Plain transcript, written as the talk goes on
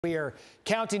We are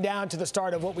counting down to the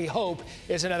start of what we hope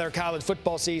is another college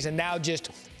football season, now just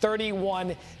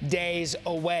 31 days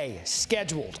away,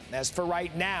 scheduled. As for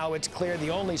right now, it's clear the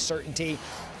only certainty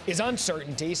is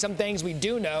uncertainty. Some things we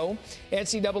do know.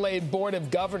 NCAA Board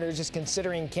of Governors is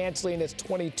considering canceling its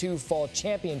 22 fall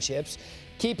championships.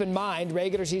 Keep in mind,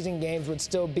 regular season games would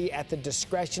still be at the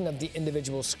discretion of the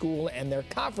individual school and their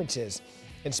conferences.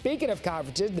 And speaking of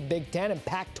conferences, the Big Ten and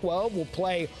Pac-12 will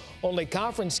play only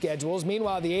conference schedules.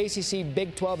 Meanwhile, the ACC,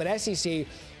 Big 12, and SEC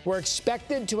were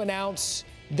expected to announce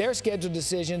their schedule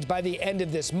decisions by the end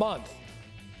of this month.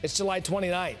 It's July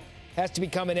 29th. Has to be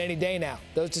coming any day now.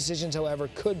 Those decisions, however,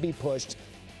 could be pushed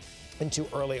into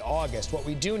early August. What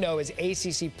we do know is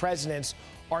ACC presidents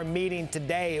are meeting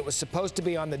today. It was supposed to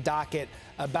be on the docket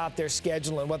about their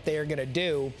schedule and what they are going to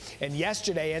do. And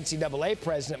yesterday, NCAA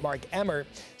President Mark Emmert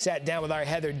sat down with our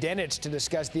Heather Dinich to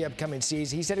discuss the upcoming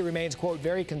season. He said he remains, quote,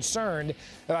 very concerned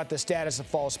about the status of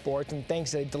fall sports and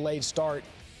thinks that a delayed start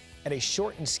and a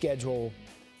shortened schedule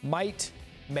might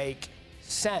make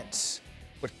sense.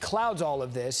 What clouds all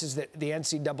of this is that the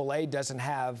NCAA doesn't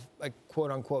have a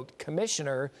quote-unquote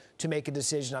commissioner to make a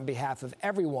decision on behalf of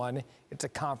everyone. It's a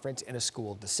conference and a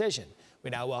school decision.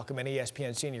 We now welcome an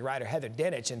ESPN senior writer, Heather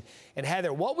Dinich. And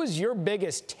Heather, what was your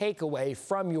biggest takeaway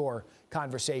from your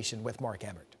conversation with Mark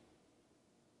Emmert?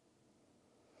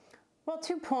 Well,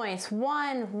 2 points.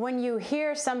 One, when you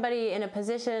hear somebody in a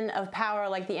position of power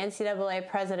like the NCAA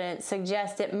president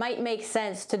suggest it might make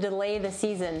sense to delay the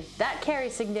season, that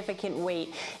carries significant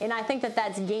weight. And I think that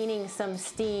that's gaining some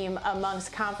steam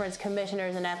amongst conference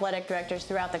commissioners and athletic directors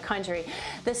throughout the country.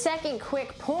 The second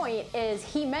quick point is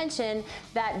he mentioned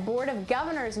that Board of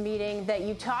Governors meeting that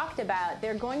you talked about.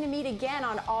 They're going to meet again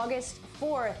on August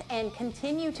 4th and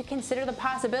continue to consider the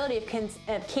possibility of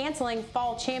canceling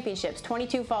fall championships,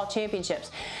 22 fall championships.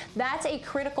 That's a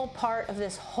critical part of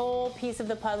this whole piece of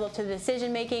the puzzle to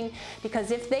decision making,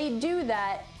 because if they do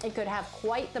that, it could have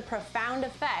quite the profound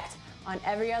effect on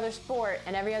every other sport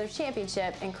and every other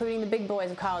championship, including the big boys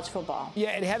of college football. Yeah,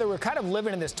 and Heather, we're kind of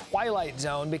living in this twilight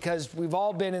zone because we've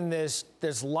all been in this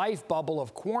life bubble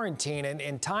of quarantine,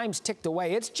 and time's ticked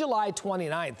away. It's July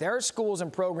 29th. There are schools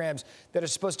and programs that are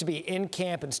supposed to be in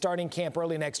camp and starting camp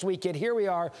early next week. Yet here we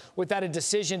are without a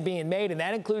decision being made, and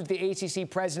that includes the ACC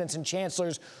presidents and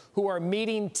chancellors who are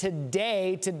meeting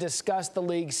today to discuss the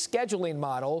league's scheduling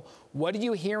model. What are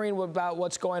you hearing about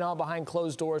what's going on behind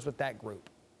closed doors with that group?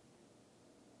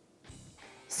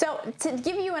 So to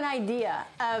give you an idea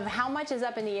of how much is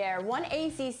up in the air, one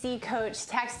ACC coach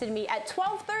texted me at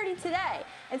 12:30 today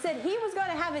and said he was going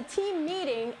to have a team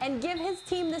meeting and give his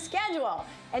team the schedule.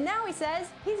 And now he says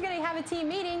he's going to have a team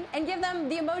meeting and give them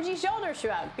the emoji shoulder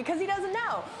shrug because he doesn't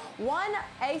know. One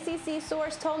ACC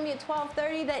source told me at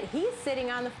 12:30 that he's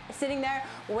sitting there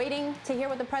waiting to hear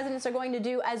what the presidents are going to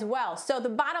do as well. So the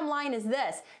bottom line is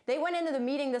this. They went into the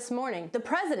meeting this morning, the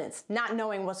presidents not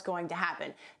knowing what's going to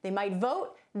happen. They might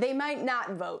vote, they might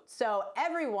not vote. So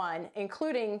everyone,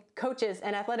 including coaches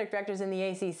and athletic directors in the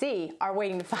ACC, are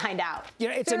waiting to find out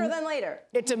sooner than later.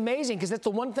 It's amazing because that's the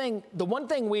one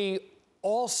thing we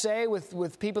all say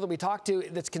with people that we talk to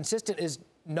that's consistent is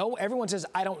no. Everyone says,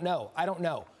 I don't know. I don't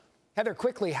know. Heather,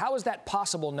 quickly, how is that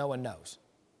possible no one knows?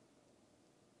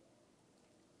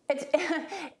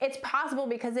 It's possible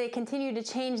because they continue to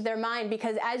change their mind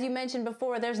because, as you mentioned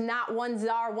before, there's not one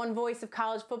czar, one voice of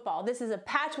college football. This is a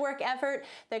patchwork effort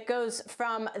that goes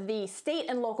from the state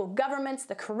and local governments,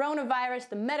 the coronavirus,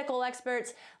 the medical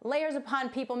experts, layers upon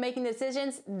people making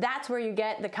decisions. That's where you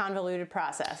get the convoluted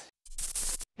process.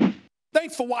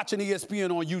 Thanks for watching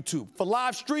ESPN on YouTube. For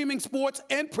live streaming sports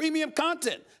and premium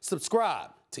content,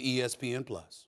 subscribe to ESPN+.